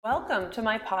Welcome to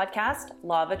my podcast,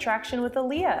 Law of Attraction with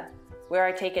Aaliyah, where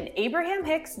I take an Abraham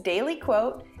Hicks daily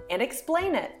quote and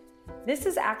explain it. This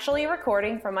is actually a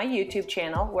recording from my YouTube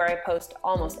channel where I post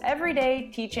almost every day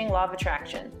teaching Law of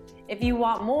Attraction. If you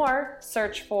want more,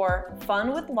 search for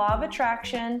Fun with Law of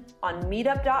Attraction on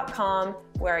meetup.com,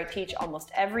 where I teach almost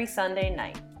every Sunday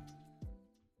night.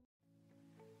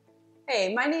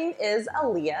 Hey, my name is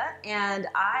Aaliyah, and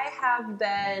I have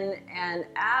been an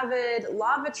avid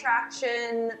Law of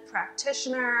Attraction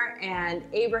practitioner and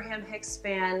Abraham Hicks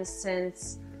fan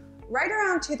since right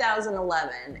around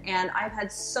 2011. And I've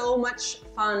had so much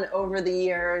fun over the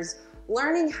years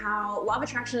learning how Law of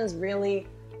Attraction is really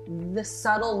the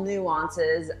subtle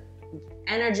nuances,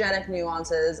 energetic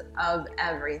nuances of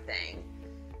everything.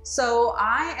 So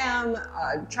I am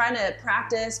trying to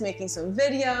practice making some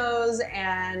videos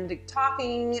and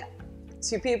talking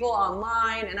to people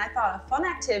online, and I thought a fun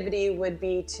activity would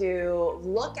be to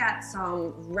look at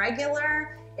some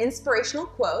regular inspirational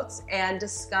quotes and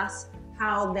discuss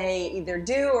how they either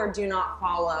do or do not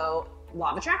follow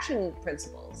Law of Attraction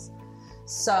principles.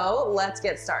 So let's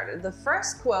get started. The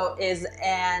first quote is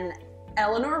an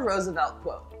Eleanor Roosevelt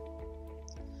quote.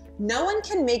 No one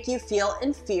can make you feel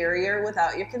inferior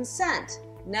without your consent.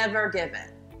 Never give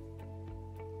it.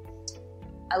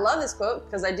 I love this quote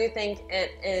because I do think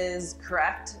it is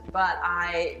correct, but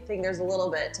I think there's a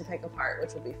little bit to pick apart,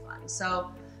 which will be fun.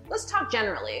 So let's talk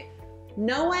generally.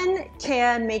 No one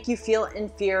can make you feel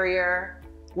inferior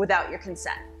without your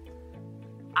consent.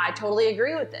 I totally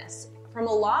agree with this. From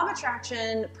a Law of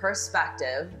Attraction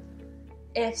perspective,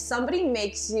 if somebody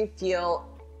makes you feel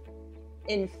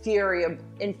inferior,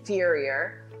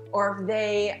 or if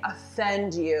they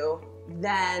offend you,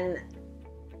 then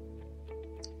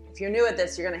if you're new at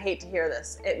this, you're going to hate to hear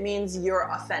this. It means you're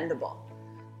offendable.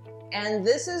 And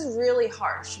this is really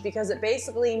harsh because it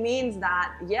basically means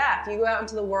that, if you go out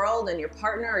into the world and your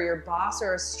partner or your boss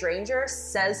or a stranger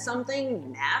says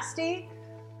something nasty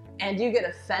and you get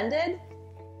offended,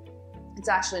 it's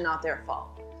actually not their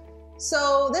fault.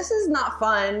 So this is not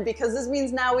fun because this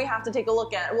means now we have to take a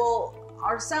look at,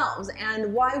 ourselves,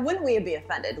 and why wouldn't we be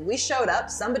offended? We showed up,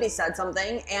 somebody said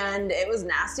something, and it was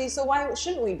nasty, so why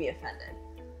shouldn't we be offended?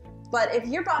 But if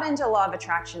you're bought into Law of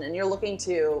Attraction and you're looking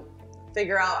to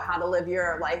figure out how to live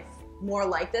your life more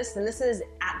like this, then this is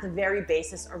at the very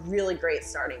basis a really great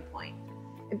starting point.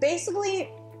 It basically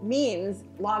means,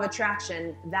 Law of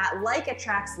Attraction, that like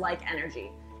attracts like energy.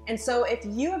 And so if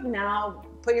you have now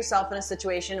put yourself in a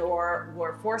situation or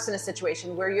were forced in a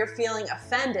situation where you're feeling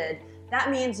offended, that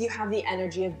means you have the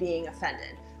energy of being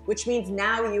offended, which means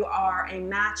now you are a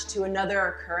match to another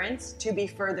occurrence to be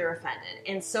further offended.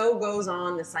 And so goes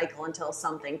on the cycle until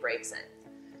something breaks it.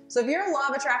 So if you're a Law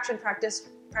of Attraction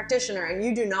practitioner and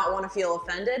you do not want to feel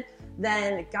offended,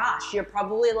 then gosh, you're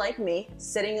probably like me,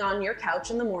 sitting on your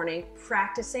couch in the morning,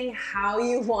 practicing how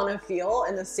you want to feel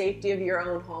in the safety of your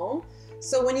own home.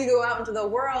 So when you go out into the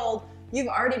world, you've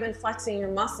already been flexing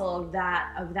your muscle of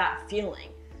that feeling.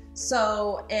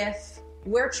 So if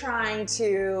we're trying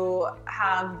to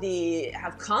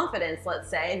have confidence, let's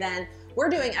say, then we're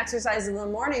doing exercises in the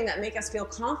morning that make us feel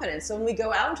confident. So when we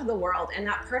go out into the world and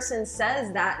that person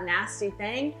says that nasty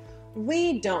thing,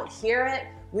 we don't hear it,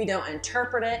 we don't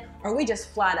interpret it, or we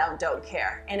just flat out don't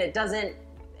care. And it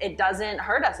doesn't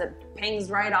hurt us, it pings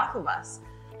right off of us.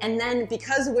 And then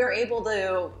because we're able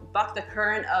to buck the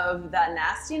current of that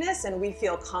nastiness and we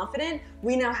feel confident,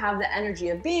 we now have the energy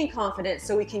of being confident,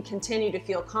 so we can continue to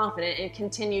feel confident and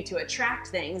continue to attract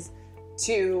things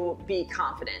to be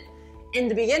confident. In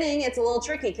the beginning, it's a little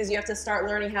tricky because you have to start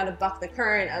learning how to buck the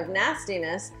current of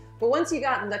nastiness. But once you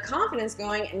got the confidence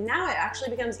going, now it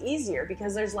actually becomes easier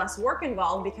because there's less work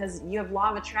involved because you have Law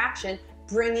of Attraction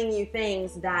bringing you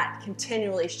things that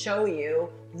continually show you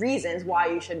reasons why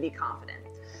you should be confident.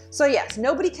 So yes,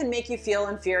 nobody can make you feel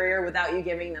inferior without you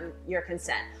giving them your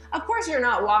consent. Of course, you're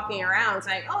not walking around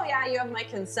saying, oh yeah, you have my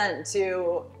consent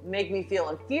to make me feel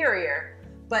inferior.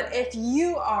 But if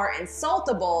you are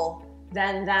insultable,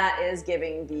 then that is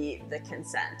giving the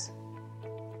consent.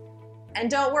 And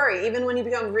don't worry, even when you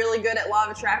become really good at Law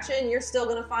of Attraction, you're still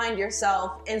gonna find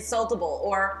yourself insultable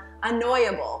or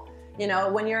annoyable. You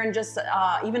know, when you're in just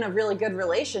even a really good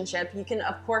relationship, you can,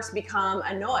 of course, become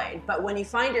annoyed. But when you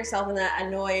find yourself in that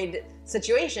annoyed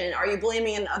situation, are you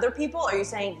blaming other people? Or are you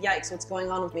saying, yikes, what's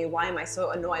going on with me? Why am I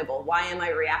so annoyable? Why am I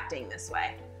reacting this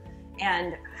way?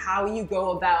 And how you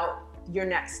go about your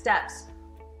next steps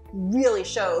really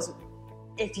shows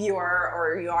if you are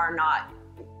or you are not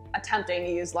attempting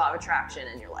to use Law of Attraction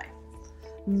in your life.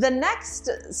 The next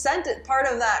part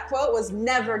of that quote was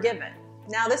never give it.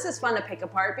 Now this is fun to pick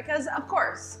apart because, of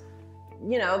course,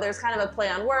 there's kind of a play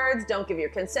on words. Don't give your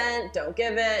consent, don't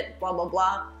give it, blah, blah,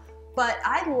 blah. But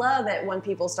I love it when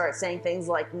people start saying things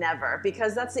like never,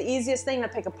 because that's the easiest thing to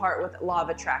pick apart with law of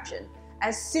attraction.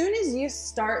 As soon as you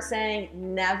start saying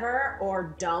never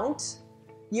or don't,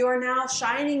 you are now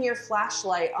shining your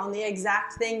flashlight on the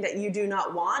exact thing that you do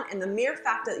not want. And the mere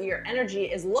fact that your energy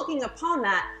is looking upon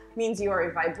that means you are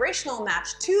a vibrational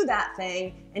match to that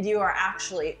thing, and you are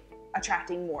actually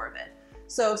attracting more of it.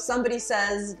 So if somebody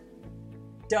says,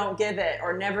 don't give it,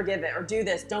 or never give it, or do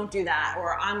this, don't do that,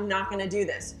 or I'm not gonna do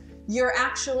this, you're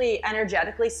actually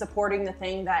energetically supporting the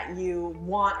thing that you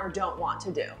want or don't want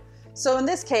to do. So in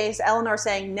this case, Eleanor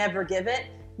saying never give it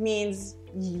means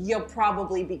you'll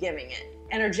probably be giving it.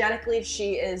 Energetically,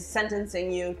 she is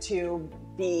sentencing you to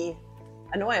be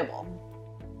annoyable.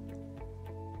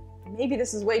 Maybe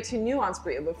this is way too nuanced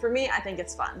for you, but for me, I think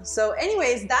it's fun. So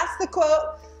anyways, that's the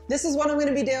quote. This is what I'm going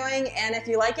to be doing. And if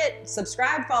you like it,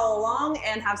 subscribe, follow along,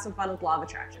 and have some fun with Law of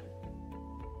Attraction.